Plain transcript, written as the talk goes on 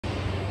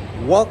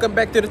Welcome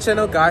back to the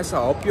channel, guys.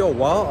 I hope you're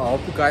well. I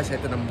hope you guys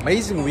had an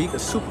amazing week, a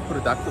super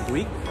productive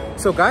week.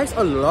 So guys,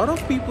 a lot of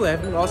people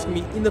have been asking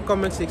me in the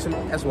comment section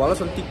as well as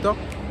on TikTok,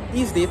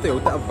 is there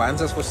Toyota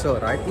Avanzas for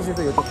sale, right? Is it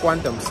Toyota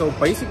Quantum? So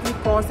basically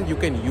cars that you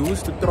can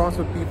use to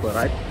transport people,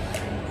 right?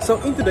 So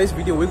in today's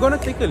video, we're gonna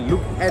take a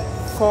look at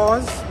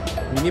cars,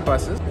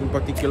 minibuses in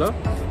particular,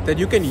 that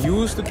you can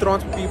use to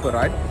transport people,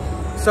 right?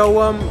 So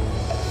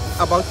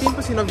about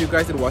 10% of you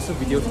guys that watch the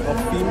videos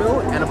are female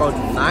and about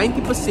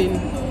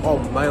 90% are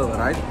male,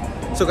 right?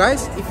 So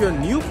guys, if you're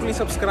new, please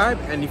subscribe,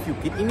 and if you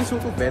get any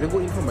sort of valuable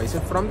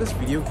information from this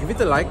video, give it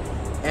a like.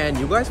 And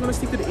you guys want to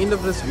stick to the end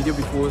of this video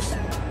because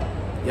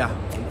yeah,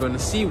 we're gonna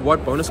see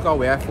what bonus car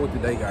we have for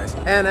today, guys.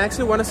 And I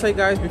actually want to say,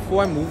 guys,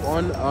 before I move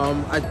on,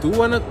 I do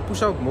want to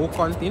push out more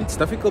content. It's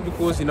difficult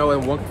because, you know,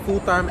 I'm working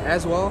full-time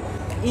as well.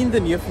 In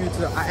the near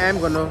future, I am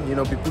gonna, you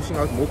know, be pushing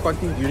out more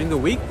content during the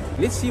week.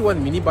 Let's see what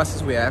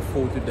minibuses we have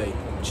for today.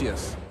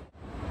 Cheers.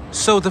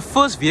 So the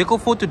first vehicle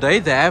for today,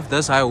 they have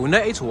this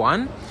Hyundai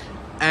H1,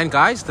 and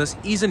guys, this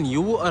is a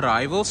new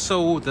arrival,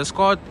 so this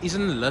car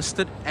isn't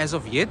listed as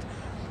of yet.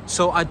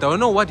 So I don't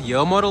know what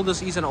year model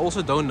this is, and I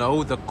also don't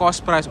know the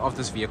cost price of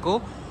this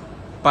vehicle.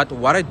 But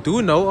what I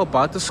do know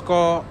about this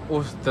car,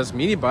 or this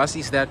minibus,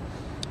 is that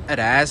it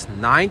has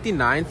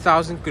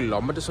 99,000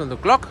 kilometers on the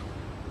clock.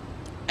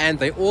 And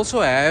they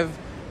also have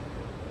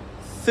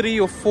 3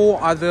 or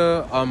 4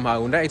 other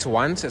Hyundai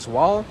H1s as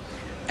well.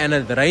 And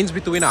it ranges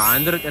between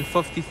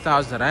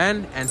 150,000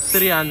 Rand and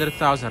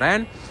 300,000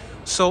 Rand.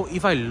 So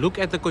if I look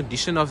at the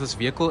condition of this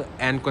vehicle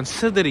and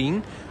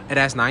considering it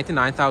has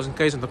 99,000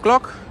 Ks on the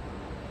clock,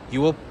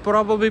 you will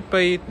probably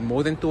pay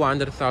more than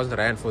 200,000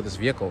 Rand for this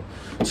vehicle.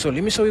 So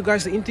let me show you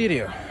guys the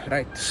interior.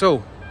 Right,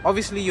 so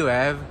obviously you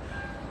have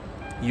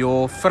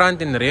your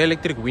front and rear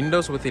electric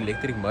windows with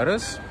electric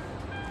mirrors.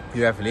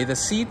 You have leather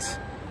seats,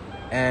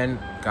 and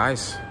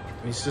guys,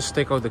 let's just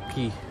take out the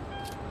key.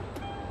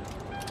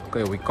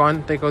 Okay, we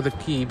can't take out the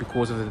key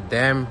because of the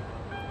damn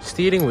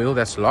steering wheel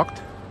that's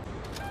locked.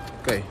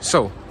 Okay,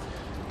 so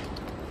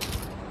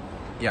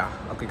yeah,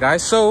 okay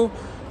guys, so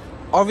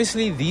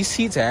obviously these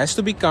seats has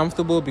to be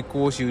comfortable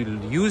because you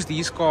use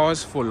these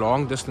cars for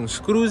long distance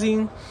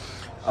cruising.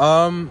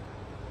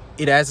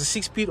 It has a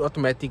 6-speed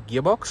automatic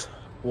gearbox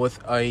with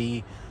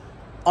a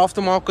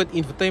aftermarket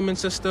infotainment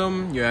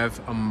system. You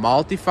have a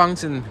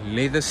multi-function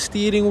leather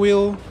steering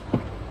wheel,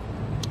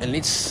 and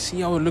let's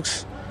see how it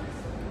looks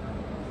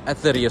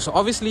at the rear. So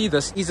obviously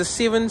this is a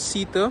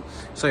 7-seater,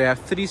 so you have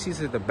 3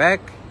 seats at the back,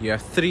 you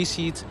have 3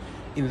 seats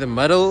in the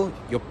middle,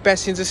 your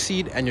passenger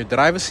seat and your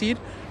driver's seat,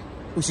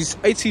 which is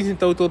 8 seats in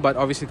total. But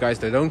obviously guys,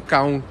 they don't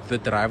count the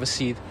driver's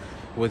seat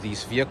with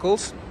these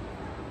vehicles.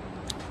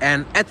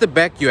 And at the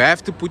back you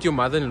have to put your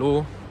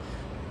mother-in-law,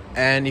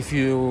 and if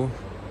you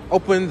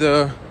open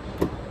the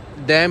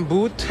damn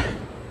boot,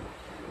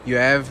 you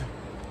have,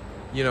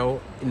 you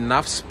know,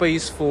 enough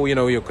space for, you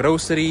know, your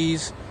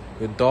groceries,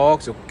 your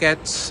dogs, your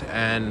cats,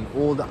 and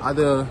all the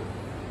other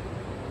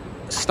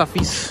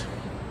stuffies.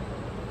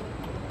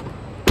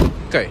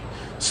 Okay,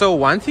 so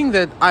one thing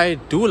that I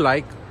do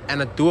like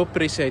and I do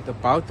appreciate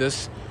about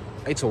this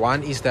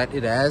H1 is that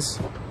it has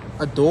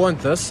a door on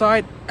this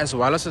side as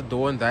well as a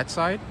door on that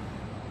side.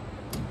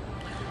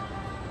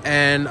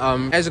 And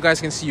as you guys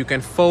can see, you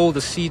can fold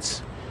the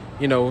seats,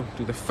 you know,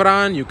 to the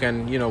front. You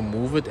can, you know,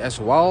 move it as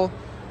well.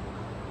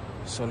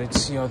 So let's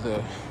see how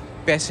the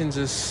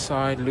passenger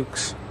side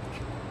looks.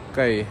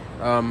 Okay,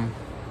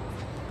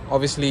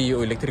 obviously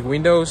your electric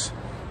windows.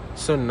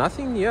 So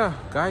nothing, yeah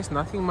guys,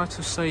 nothing much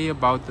to say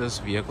about this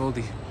vehicle.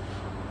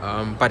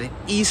 But it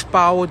is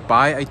powered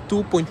by a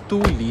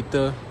 2.2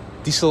 liter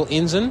diesel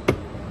engine.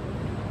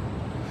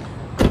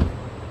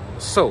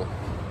 So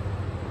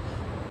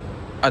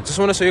I just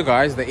want to show you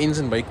guys the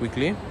engine bay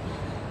quickly.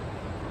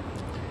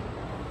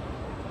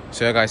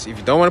 So yeah guys, if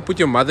you don't want to put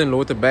your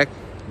mother-in-law at the back,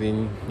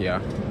 then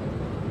yeah,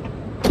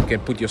 you can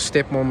put your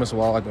stepmom as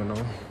well, I don't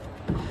know.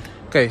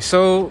 Okay,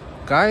 so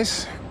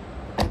guys,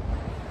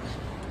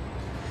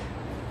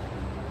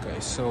 okay,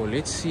 so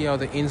let's see how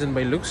the engine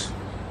bay looks.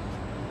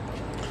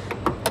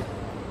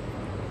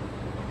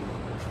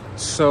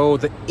 So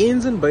the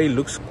engine bay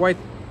looks quite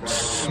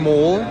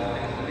small,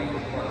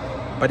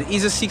 but it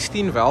is a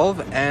 16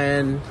 valve,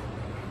 and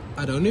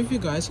I don't know if you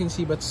guys can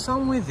see, but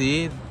somewhere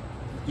there,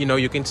 you know,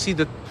 you can see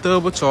the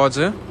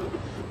turbocharger.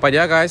 But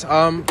yeah guys,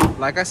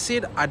 like I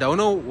said, I don't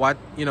know what,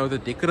 you know, the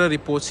Decorator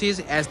report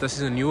says, as this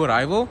is a new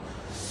arrival.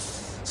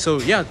 So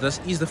yeah, this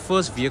is the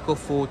first vehicle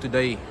for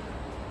today.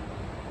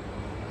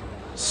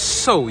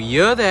 So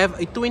here they have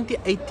a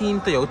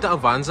 2018 Toyota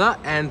Avanza,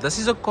 and this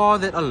is a car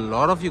that a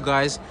lot of you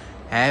guys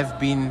have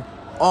been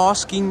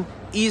asking,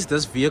 is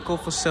this vehicle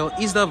for sale,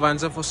 is the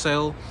Avanza for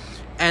sale?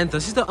 And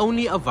this is the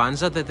only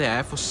Avanza that they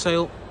have for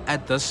sale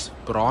at this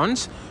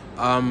branch.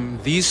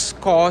 These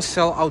cars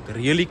sell out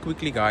really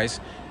quickly, guys.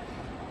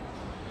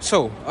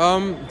 So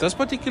this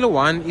particular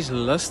one is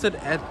listed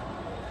at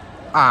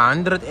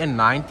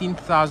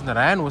 119,000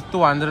 Rand with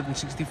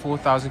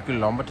 264,000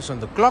 kilometers on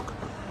the clock.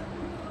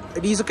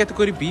 It is a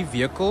category B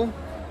vehicle,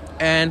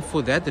 and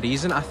for that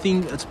reason I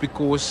think it's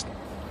because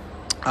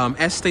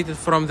As stated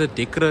from the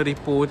Decker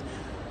report,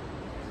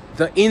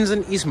 the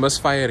engine is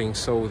misfiring,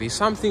 so there's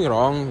something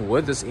wrong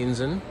with this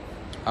engine.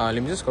 Let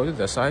me just go to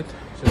this side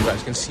so you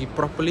guys can see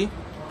properly.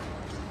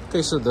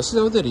 Okay, so this is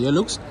how the rear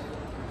looks.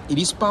 It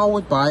is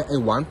powered by a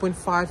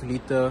 1.5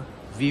 liter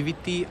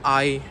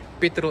VVT-i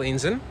petrol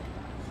engine,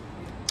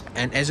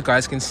 and as you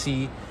guys can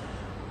see,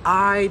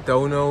 I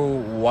don't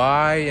know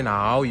why and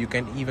how you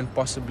can even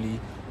possibly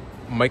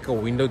make a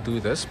window do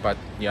this, but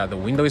yeah, the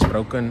window is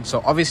broken.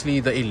 So obviously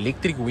the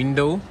electric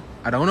window,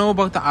 I don't know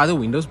about the other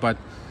windows, but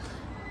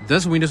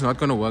this window is not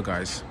going to work,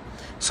 guys.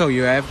 So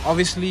you have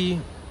obviously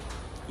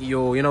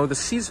your, you know, the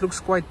seats looks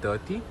quite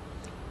dirty,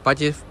 but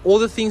you have all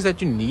the things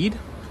that you need,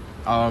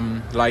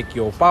 like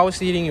your power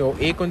steering, your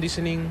air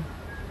conditioning.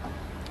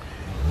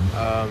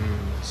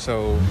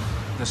 So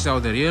this is how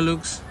the rear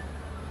looks,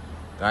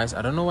 guys.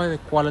 I don't know why the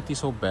quality is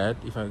so bad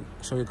if I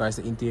show you guys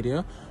the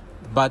interior,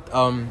 but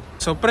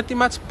so pretty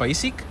much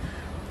basic.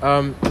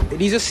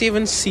 It is a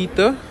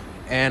 7-seater,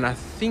 and I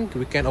think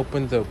we can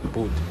open the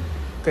boot.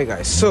 Okay,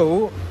 guys,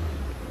 so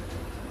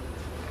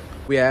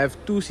we have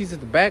 2 seats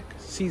at the back,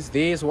 seats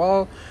there as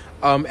well,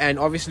 and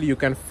obviously you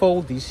can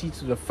fold these seats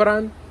to the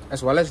front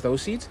as well as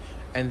those seats,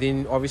 and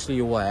then obviously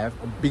you will have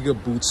a bigger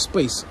boot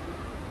space.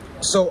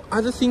 So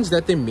other things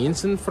that they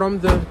mentioned from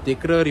the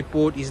Decker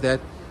report is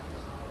that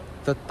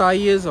the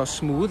tires are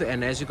smooth,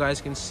 and as you guys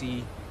can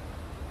see,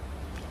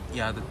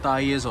 yeah, the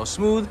tires are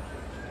smooth.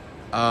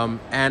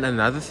 And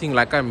another thing,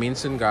 like I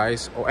mentioned,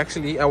 guys, or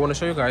actually I want to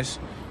show you guys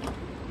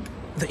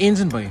the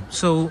engine bay.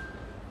 So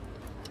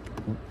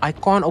I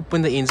can't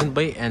open the engine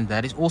bay, and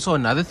that is also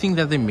another thing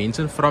that they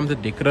mentioned from the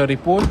Decker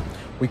report.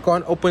 We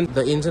can't open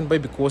the engine bay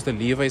because the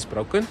lever is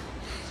broken.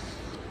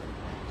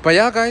 But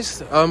yeah,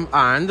 guys,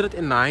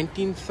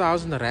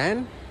 119,000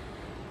 rand,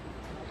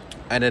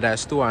 and it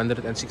has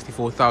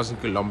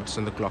 264,000 kilometers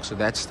on the clock. So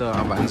that's the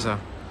Avanza.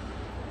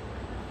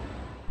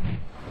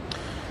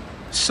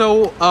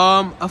 So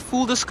a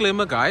full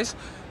disclaimer, guys,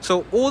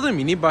 so all the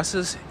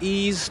minibuses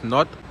is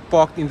not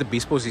parked in the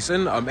best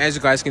position. As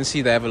you guys can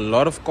see, they have a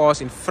lot of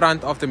cars in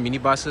front of the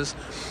minibuses.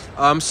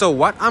 So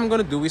what I'm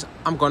gonna do is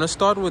I'm gonna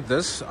start with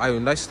this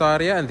Hyundai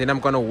Staria, and then I'm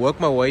gonna work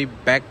my way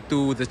back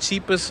to the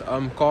cheapest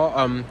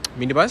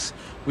minibus,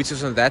 which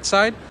is on that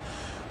side.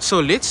 So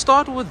let's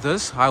start with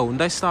this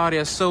Hyundai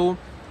Staria. So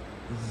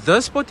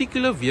this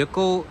particular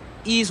vehicle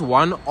is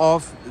one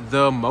of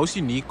the most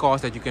unique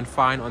cars that you can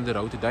find on the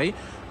road today.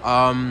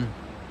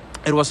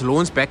 It was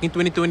launched back in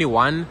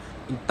 2021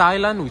 in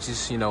Thailand, which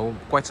is, you know,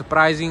 quite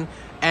surprising.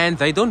 And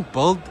they don't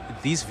build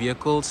these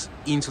vehicles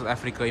in South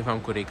Africa, if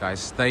I'm correct,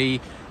 guys. They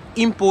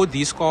import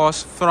these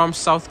cars from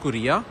South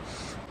Korea.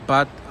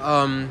 But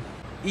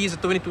it is a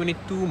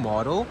 2022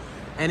 model,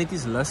 and it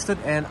is listed.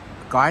 And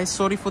guys,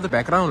 sorry for the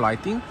background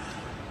lighting,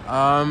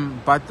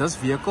 but this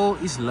vehicle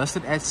is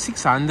listed at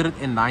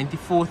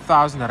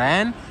 694,000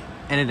 rand,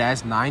 and it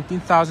has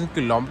 19,000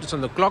 kilometers on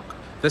the clock.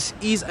 This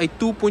is a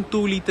 2.2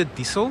 liter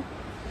diesel.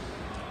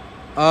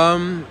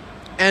 And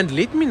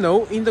let me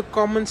know in the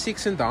comment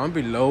section down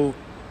below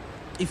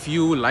if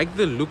you like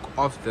the look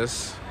of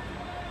this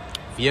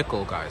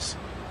vehicle, guys.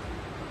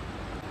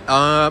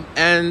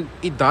 And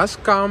it does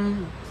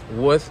come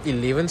with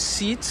 11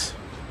 seats.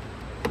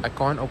 I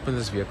can't open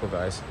this vehicle,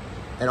 guys.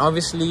 And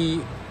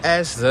obviously,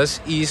 as this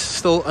is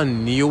still a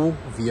new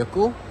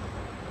vehicle,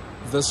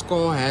 this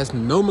car has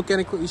no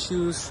mechanical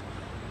issues.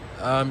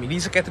 It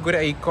is a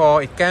category A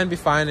car. It can be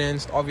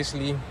financed,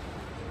 obviously.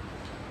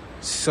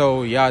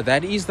 So yeah,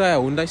 that is the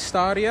Hyundai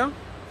Staria.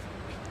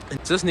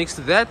 And just next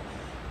to that,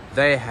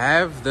 they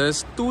have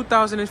this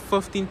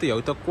 2015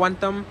 Toyota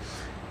Quantum,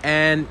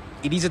 and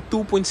it is a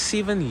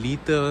 2.7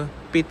 liter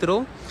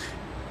petrol,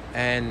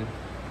 and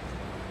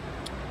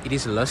it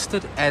is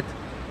listed at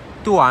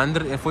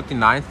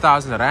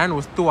 249,000 rand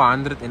with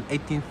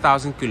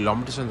 218,000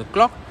 kilometers on the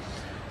clock.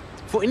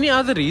 For any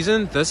other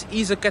reason, this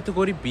is a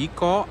category B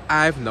car.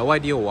 I have no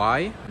idea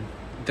why.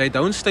 They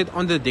don't state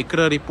on the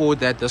Decker report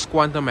that this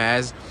Quantum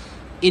has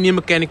any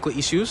mechanical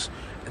issues.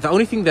 The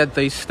only thing that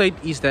they state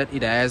is that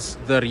it has,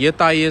 the rear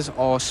tires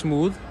are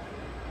smooth.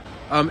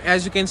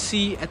 As you can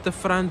see at the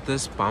front,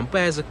 this bumper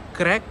has a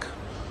crack,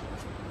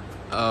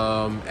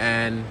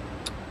 and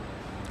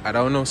I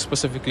don't know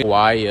specifically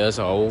why there's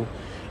a hole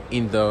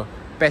in the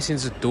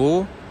passenger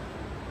door.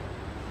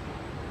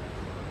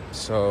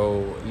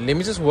 So let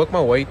me just work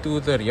my way to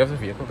the rear of the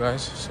vehicle,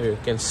 guys, so you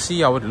can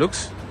see how it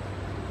looks.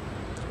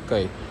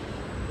 Okay,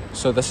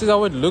 so this is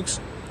how it looks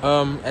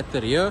at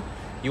the rear.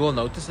 You will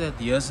notice that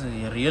there's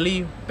a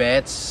really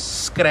bad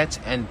scratch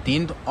and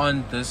dent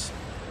on this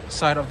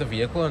side of the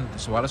vehicle, and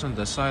as well as on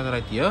this side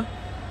right here.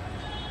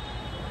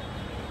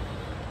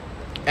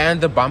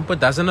 And the bumper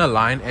doesn't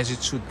align as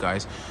it should,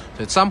 guys.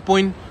 So at some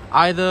point,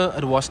 either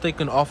it was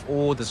taken off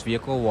or this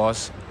vehicle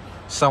was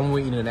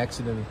somewhere in an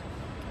accident.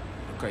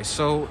 Okay,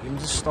 so let me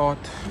just start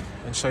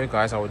and show you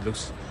guys how it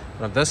looks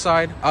on this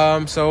side.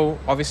 So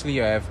obviously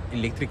you have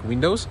electric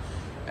windows,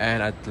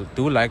 and I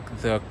do like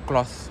the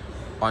cloth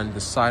on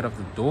the side of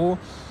the door.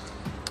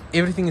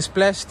 Everything is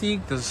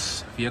plastic.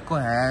 This vehicle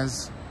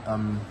has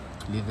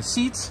leather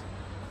seats,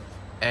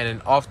 and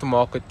an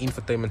aftermarket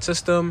infotainment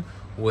system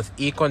with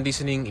air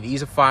conditioning. It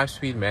is a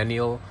 5-speed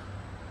manual.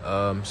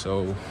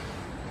 So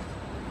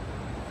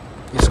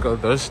let's go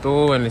this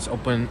door and let's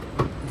open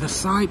the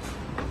side.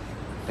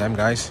 Damn,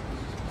 guys.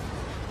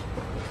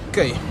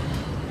 Okay,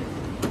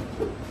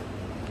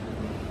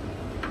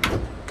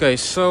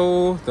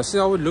 so this is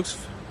how it looks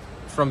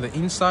from the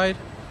inside.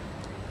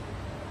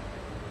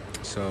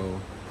 So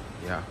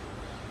yeah,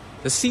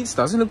 the seats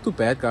doesn't look too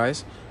bad,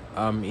 guys.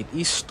 It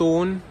is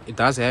stone. It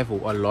does have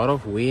a lot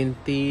of wear and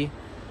tear,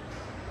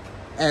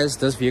 as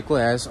this vehicle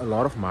has a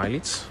lot of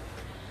mileage.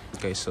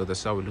 Okay, so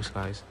that's how it looks,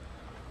 guys.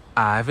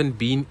 I haven't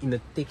been in a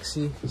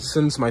taxi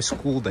since my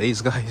school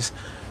days, guys.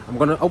 I'm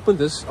gonna open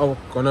this. I'm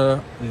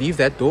gonna leave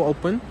that door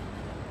open.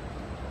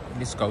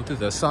 Let's go to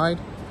the side.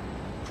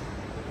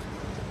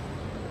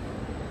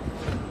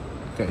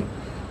 Okay,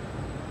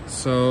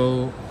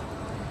 so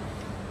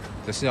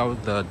this is how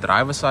the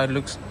driver's side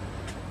looks.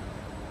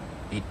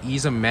 It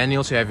is a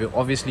manual, so you have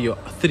obviously your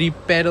 3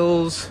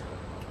 pedals,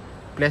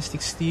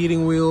 plastic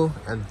steering wheel,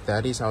 and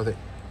that is how the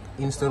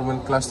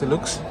instrument cluster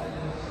looks.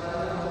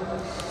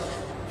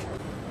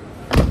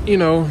 You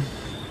know,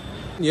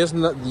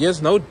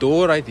 there's no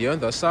door right here on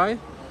the side.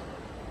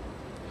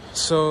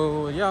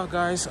 So yeah,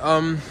 guys,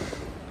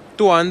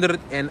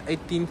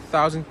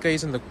 218,000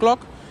 Ks on the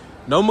clock.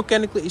 No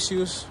mechanical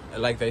issues,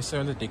 like they say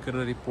on the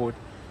Decorator report.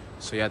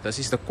 So yeah, this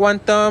is the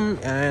Quantum,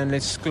 and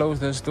let's close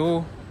this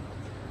door.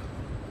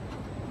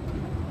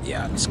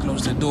 Yeah, let's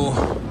close the door.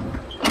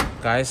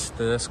 Guys,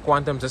 this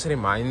Quantum just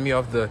remind me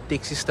of the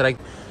taxi strike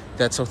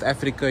that South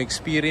Africa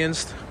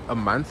experienced a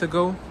month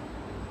ago.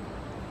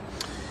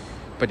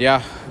 But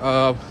yeah,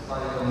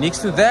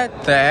 next to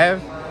that, they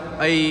have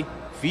a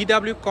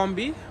VW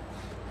Combi.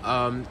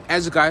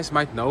 As you guys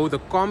might know, the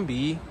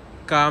Combi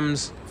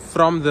comes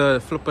from the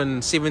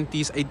flippin'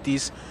 70s,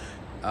 80s.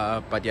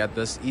 But yeah,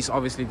 this is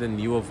obviously the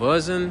newer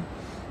version.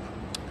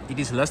 It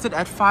is listed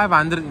at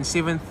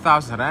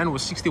 507,000 Rand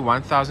with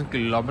 61,000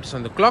 kilometers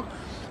on the clock.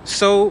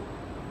 So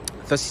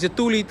this is a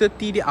 2-liter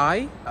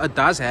TDI. It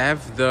does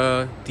have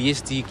the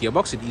DSG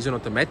gearbox. It is an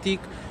automatic.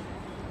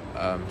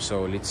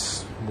 So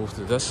let's move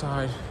to this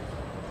side.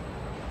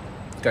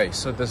 Okay,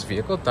 so this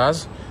vehicle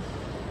does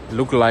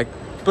look like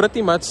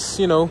pretty much,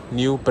 you know,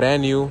 new,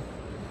 brand new.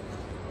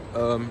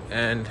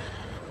 And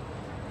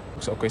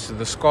so okay, so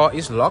the car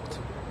is locked.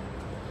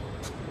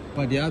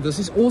 But yeah, this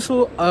is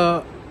also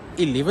a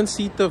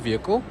 11-seater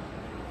vehicle.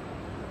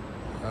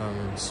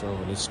 So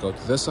let's go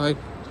to this side.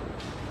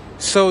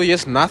 So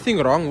yes, nothing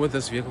wrong with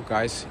this vehicle,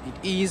 guys. It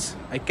is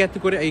a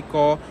category A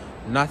car.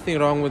 Nothing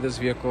wrong with this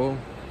vehicle.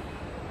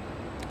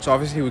 So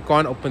obviously we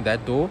can't open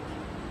that door.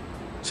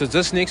 So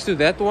just next to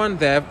that one,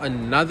 they have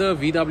another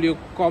VW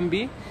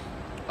Combi.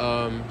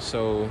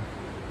 So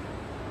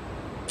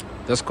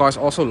this car is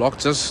also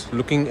locked, just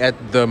looking at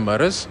the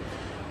mirrors.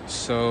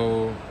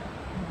 So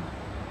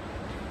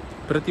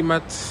pretty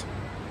much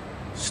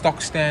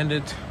stock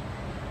standard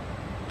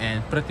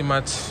and pretty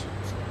much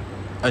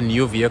a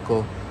new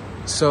vehicle.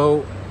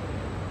 So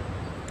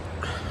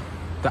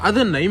the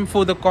other name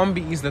for the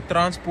Combi is the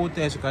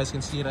Transporter, as you guys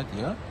can see right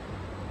here.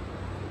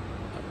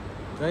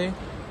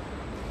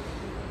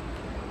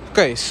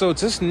 Okay, so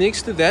just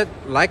next to that,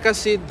 like I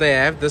said, they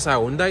have this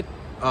Hyundai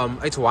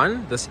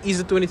H1. This is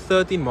a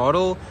 2013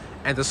 model,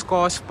 and this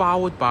car is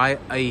powered by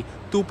a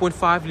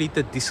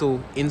 2.5-liter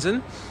diesel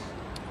engine,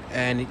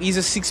 and it is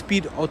a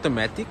 6-speed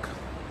automatic.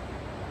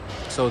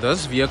 So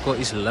this vehicle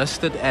is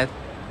listed at,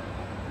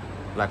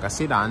 like I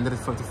said,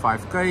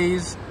 155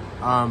 Ks,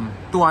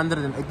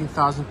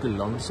 218,000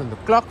 kilometers on the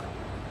clock.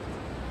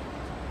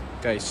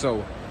 Okay,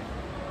 so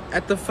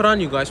at the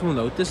front, you guys will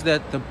notice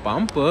that the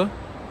bumper,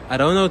 I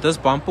don't know, this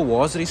bumper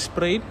was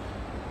resprayed,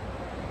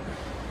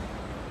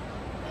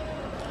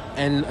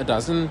 and it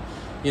doesn't,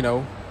 you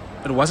know,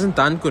 it wasn't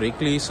done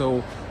correctly.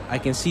 So I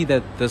can see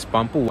that this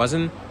bumper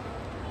wasn't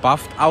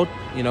buffed out,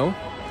 you know.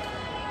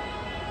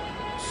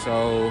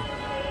 So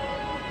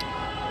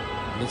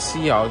let's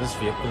see how this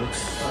vehicle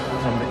looks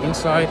from the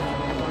inside.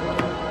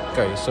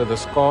 Okay, so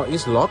this car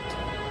is locked.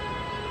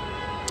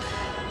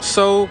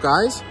 So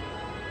guys,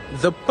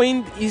 the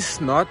paint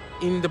is not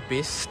in the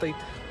best state.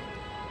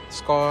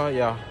 This car,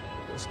 yeah,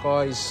 this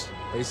car is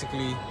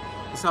basically,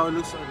 this is how it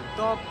looks on the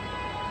top.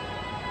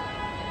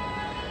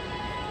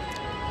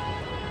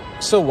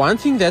 So one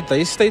thing that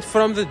they state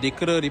from the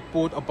Decorator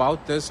report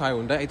about this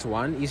Hyundai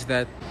H1 is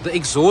that the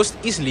exhaust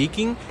is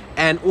leaking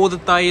and all the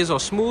tires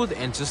are smooth.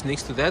 And just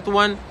next to that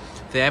one,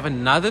 they have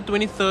another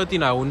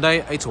 2013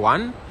 Hyundai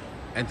H1,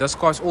 and this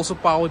car is also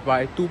powered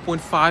by a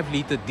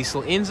 2.5-liter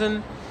diesel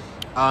engine.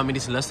 It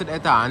is listed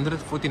at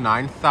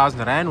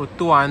 149,000 Rand with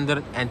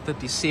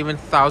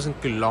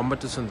 237,000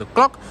 kilometers on the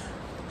clock.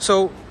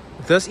 So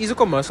this is a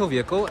commercial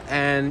vehicle,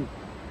 and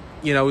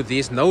you know,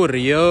 there's no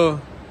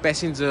rear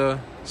passenger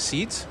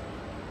seats.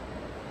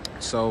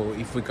 So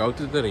if we go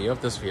to the rear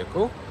of this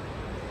vehicle,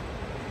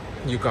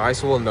 you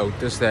guys will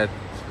notice that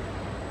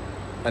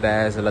it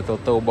has a little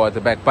tow bar at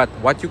the back. But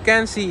what you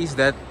can see is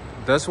that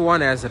this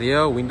one has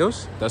rear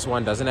windows, this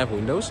one doesn't have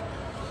windows,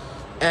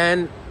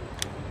 and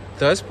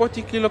this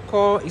particular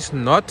car is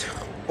not,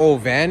 or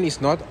van is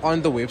not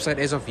on the website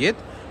as of yet,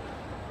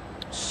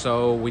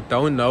 so we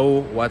don't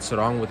know what's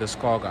wrong with this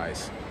car,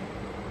 guys.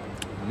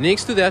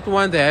 Next to that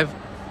one, they have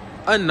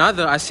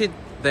another. I said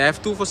they have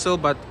 2 for sale,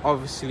 but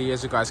obviously,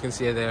 as you guys can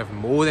see, they have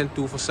more than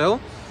 2 for sale.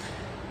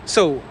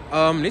 So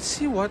let's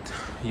see what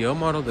year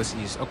model this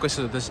is. Okay,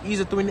 so this is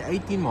a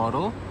 2018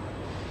 model.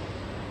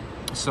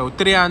 So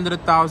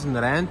 300,000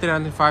 rand,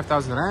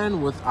 305,000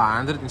 rand with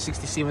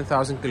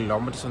 167,000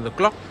 kilometers on the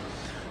clock.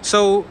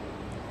 So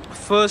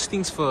first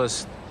things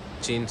first,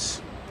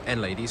 gents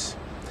and ladies,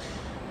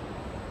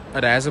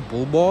 it has a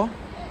bull bar,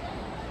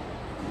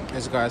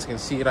 as you guys can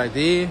see right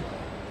there.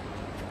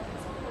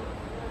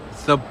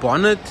 The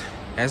bonnet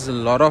has a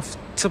lot of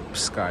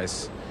tips,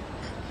 guys,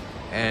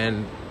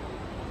 and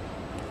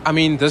I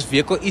mean, this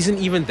vehicle isn't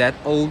even that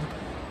old.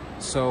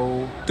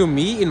 So to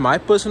me, in my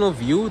personal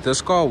view,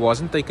 this car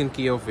wasn't taken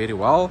care of very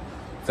well.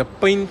 The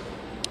paint,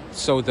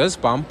 so this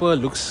bumper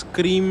looks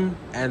cream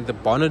and the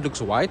bonnet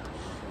looks white.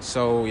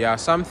 So yeah,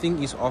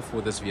 something is off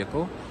with this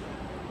vehicle.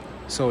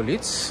 So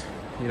let's,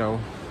 you know,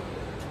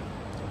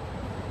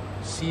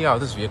 see how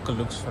this vehicle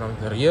looks from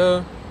the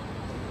rear.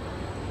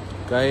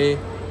 Okay,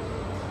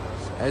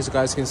 as you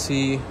guys can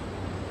see,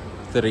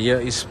 the rear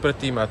is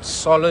pretty much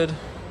solid.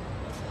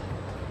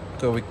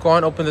 Okay, we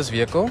can't open this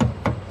vehicle.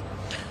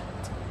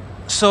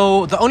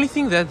 So the only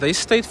thing that they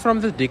state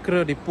from the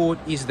Decra report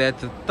is that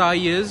the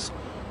tires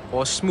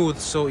are smooth.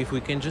 So if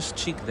we can just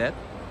check that,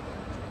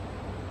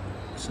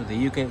 so there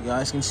you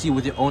guys can see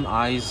with your own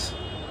eyes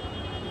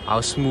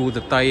how smooth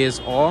the tires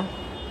are.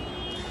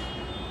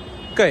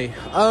 Okay,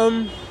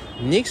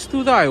 next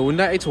to the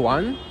Hyundai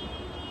H1,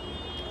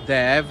 they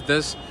have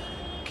this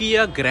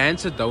Kia Grand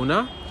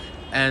Sedona,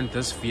 and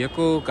this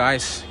vehicle,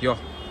 guys, yo,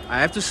 I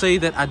have to say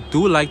that I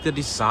do like the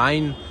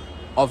design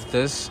of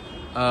this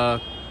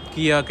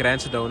Kia Grand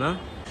Sedona.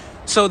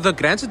 So the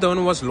Grand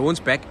Sedona was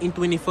launched back in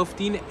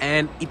 2015,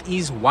 and it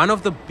is one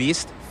of the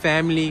best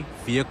family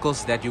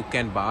vehicles that you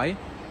can buy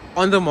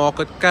on the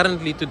market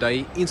currently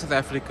today in South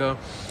Africa.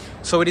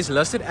 So it is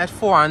listed at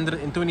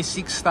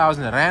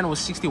 426,000 rand with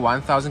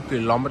 61,000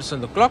 kilometers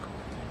on the clock.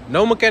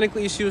 No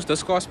mechanical issues.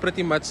 This car is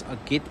pretty much a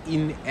get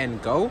in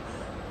and go.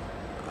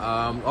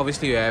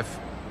 Obviously you have,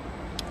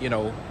 you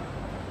know,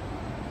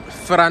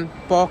 front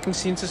parking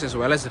sensors as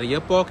well as rear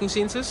parking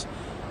sensors,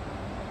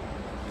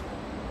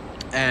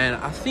 and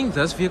I think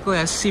this vehicle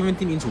has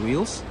 17-inch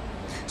wheels.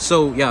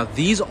 So yeah,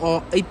 these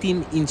are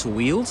 18-inch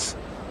wheels.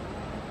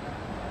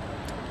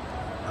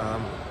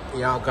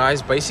 Yeah,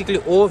 guys, basically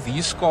all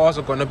these cars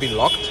are gonna be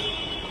locked.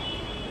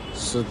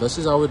 So this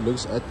is how it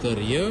looks at the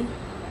rear.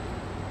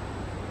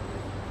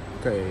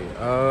 Okay,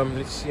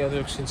 let's see how it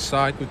looks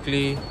inside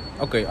quickly.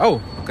 Okay,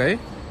 oh, okay,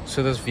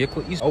 so this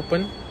vehicle is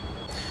open.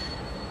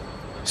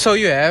 So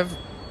you have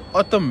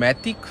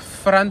automatic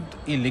front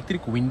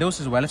electric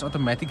windows as well as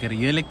automatic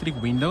rear electric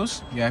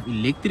windows. You have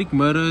electric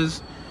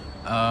mirrors,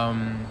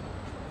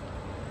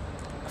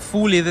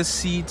 full leather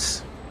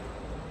seats,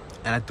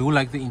 and I do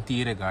like the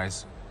interior,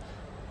 guys.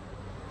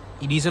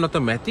 It is an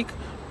automatic.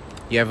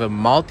 You have a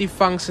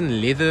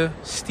multi-function leather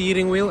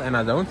steering wheel, and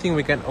I don't think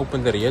we can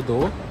open the rear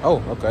door.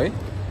 Oh, okay,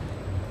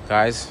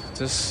 guys,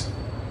 just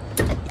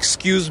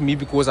excuse me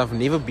because I've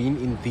never been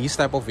in these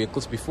type of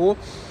vehicles before.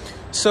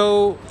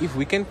 So if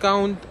we can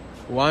count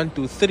 1,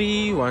 2,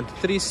 3, 1, 2,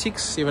 3,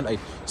 6, 7, 8.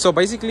 So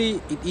basically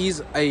it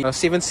is a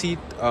 7-seat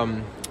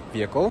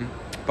vehicle,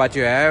 but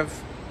you have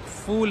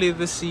full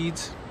leather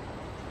seats,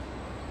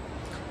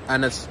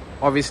 and it's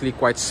obviously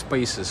quite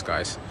spacious,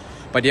 guys.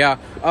 But yeah,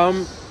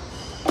 oh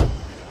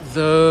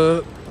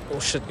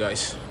shit,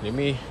 guys, let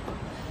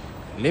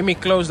me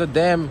close the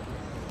damn,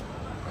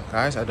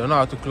 guys, I don't know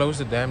how to close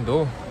the damn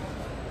door.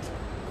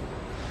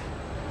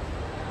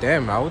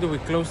 Damn, how do we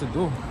close the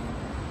door?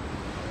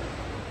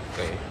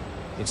 Okay,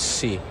 let's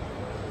see.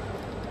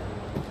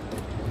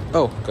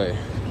 Oh, okay,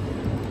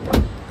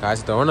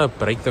 guys, don't want to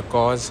break the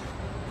cars.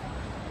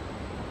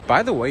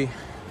 By the way,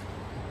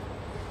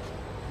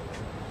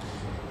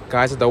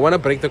 guys, I don't want to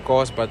break the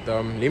cars, but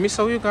let me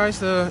show you guys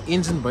the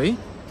engine bay.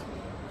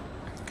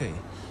 Okay,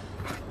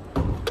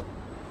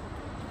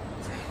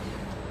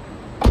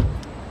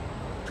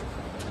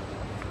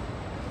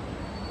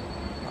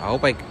 I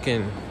hope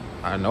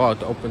I know how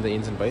to open the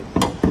engine bay.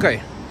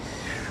 Okay,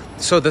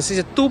 so this is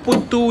a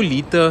 2.2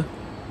 liter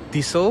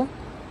diesel,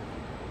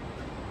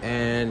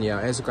 and yeah,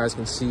 as you guys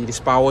can see, it is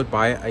powered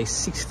by a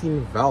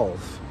 16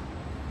 valve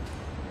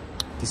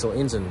diesel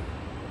engine.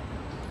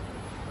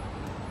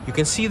 You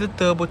can see the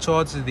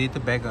turbocharger there at the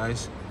back,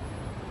 guys.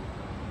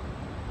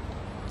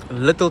 A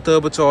little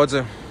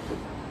turbocharger.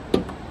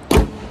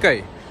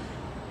 Okay,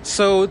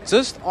 so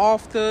just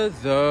after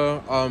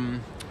the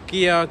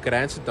Kia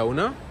Grand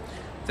Sedona,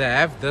 they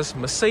have this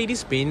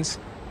Mercedes-Benz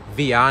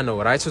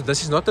Viano, right? So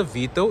this is not a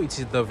Vito, it's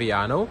the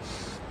Viano,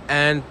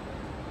 and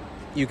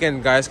you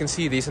guys can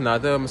see there's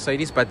another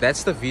Mercedes, but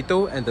that's the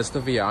Vito and that's the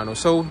Viano.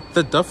 So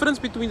the difference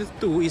between the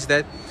two is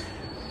that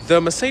the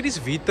Mercedes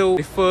Vito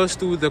refers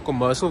to the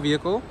commercial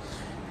vehicle,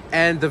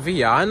 and the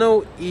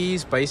Viano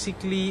is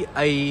basically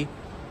a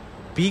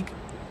big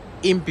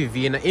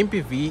MPV, and an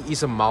MPV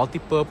is a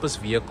multi-purpose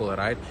vehicle,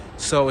 right?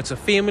 So it's a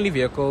family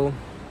vehicle.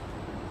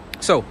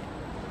 So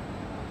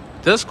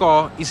this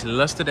car is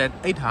listed at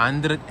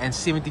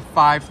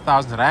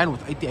 875,000 rand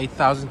with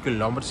 88,000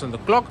 kilometers on the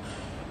clock,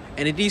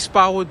 and it is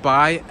powered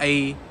by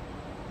a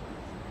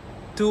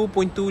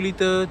 2.2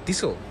 liter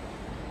diesel.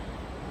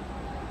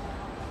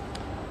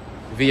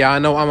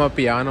 Viano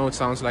Amapiano, it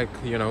sounds like,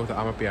 you know, the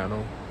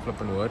Amapiano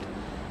flipping word.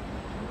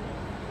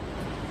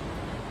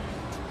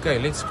 Okay,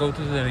 let's go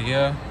to the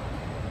rear.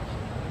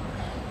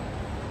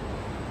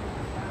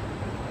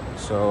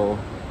 So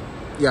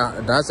yeah,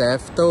 it does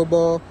have tow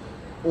bar.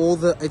 All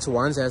the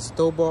H1s has a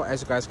tow bar.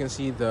 As you guys can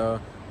see,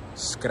 the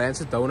Grand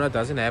Sedona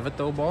doesn't have a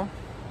tow bar.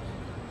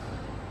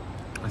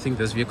 I think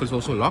this vehicle is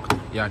also locked.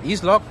 Yeah, it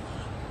is locked.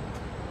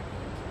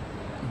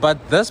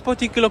 But this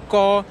particular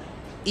car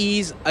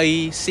is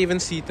a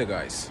 7-seater,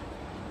 guys.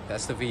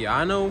 That's the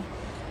Viano.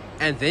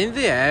 And then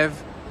they have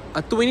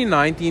a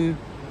 2019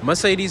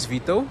 Mercedes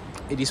Vito.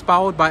 It is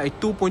powered by a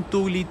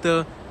 2.2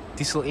 liter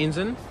diesel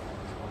engine.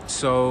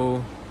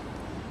 So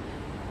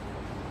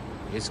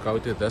let's go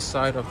to this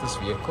side of this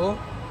vehicle.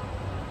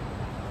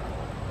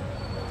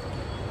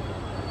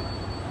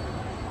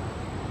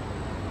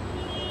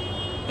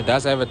 It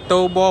does have a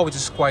tow bar, which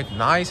is quite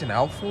nice and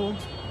helpful.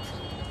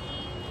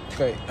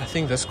 Okay, I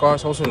think this car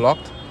is also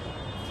locked.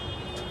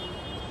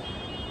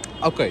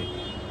 Okay,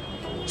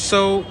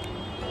 so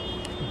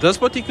this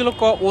particular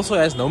car also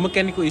has no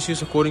mechanical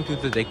issues according to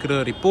the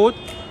Decra report.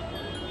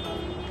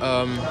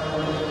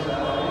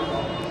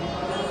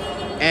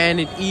 And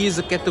it is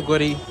a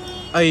category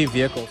A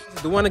vehicle.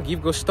 I do want to give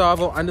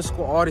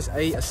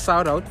Gustavo_RSA a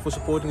shout out for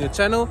supporting the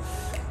channel.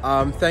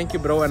 Thank you,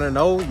 bro, and I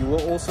know you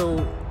were also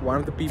one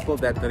of the people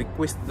that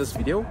requested this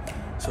video,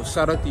 so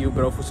shout out to you,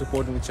 bro, for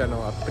supporting the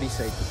channel. I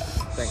appreciate it.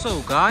 Thanks.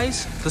 So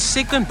guys, the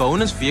second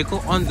bonus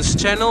vehicle on this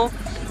channel,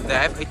 they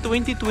have a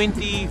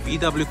 2020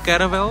 VW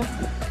Caravelle.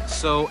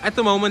 So at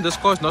the moment this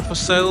car is not for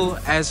sale,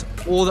 as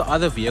all the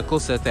other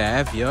vehicles that they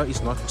have here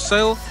is not for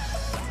sale.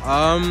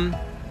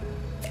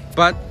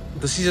 But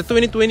this is a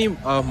 2020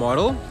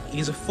 model. It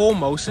is a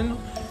 4Motion,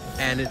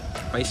 and it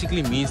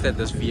basically means that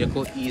this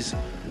vehicle is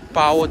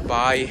powered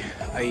by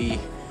a,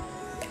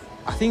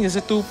 I think it's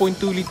a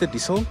 2.2 liter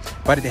diesel,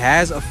 but it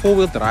has a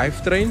 4-wheel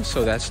drive train.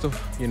 So that's the,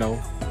 you know,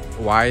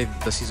 why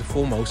this is a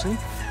 4Motion.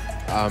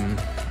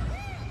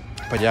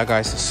 But yeah,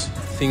 guys, this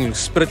thing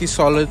looks pretty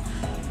solid.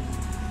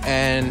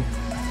 And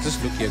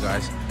just look here,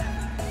 guys.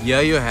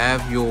 Here you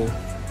have your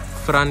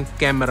front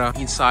camera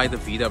inside the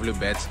VW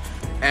badge,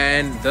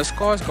 and this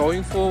car is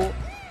going for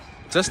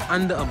just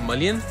under $1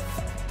 million.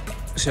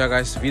 So yeah,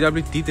 guys,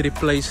 VW did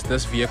replace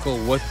this vehicle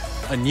with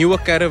a newer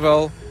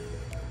Caravelle.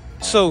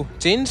 So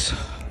gents,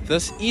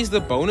 this is the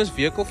bonus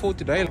vehicle for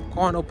today. I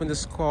can't open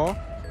this car,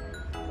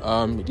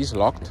 it is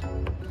locked.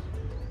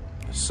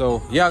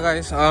 So yeah,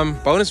 guys,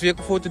 bonus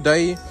vehicle for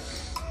today.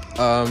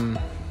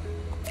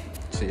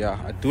 So yeah,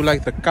 I do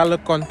like the color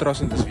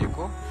contrast in this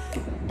vehicle,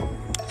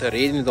 the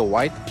red and the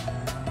white.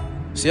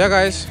 So yeah,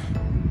 guys,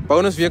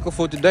 bonus vehicle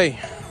for today.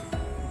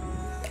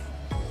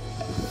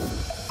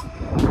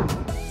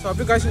 So I hope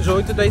you guys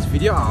enjoyed today's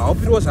video. I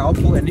hope it was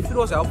helpful, and if it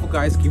was helpful,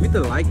 guys, give it a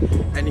like,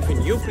 and if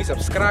you're new, please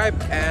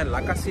subscribe. And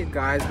like I said,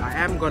 guys, I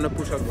am gonna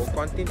push out more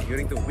content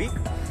during the week.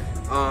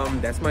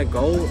 That's my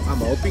goal. I'm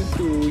hoping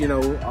to, you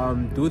know,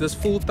 do this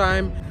full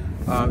time.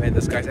 And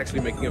this guy's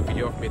actually making a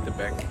video of me at the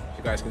back,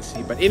 you guys can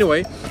see. But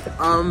anyway,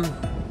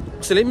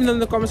 so let me know in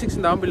the comment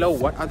section down below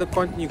what other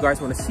content you guys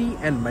want to see,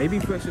 and maybe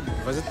if I should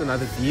visit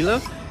another dealer.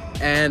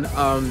 And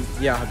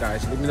yeah,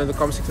 guys, let me know in the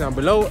comment section down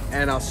below,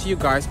 and I'll see you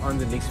guys on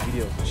the next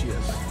video.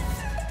 Cheers.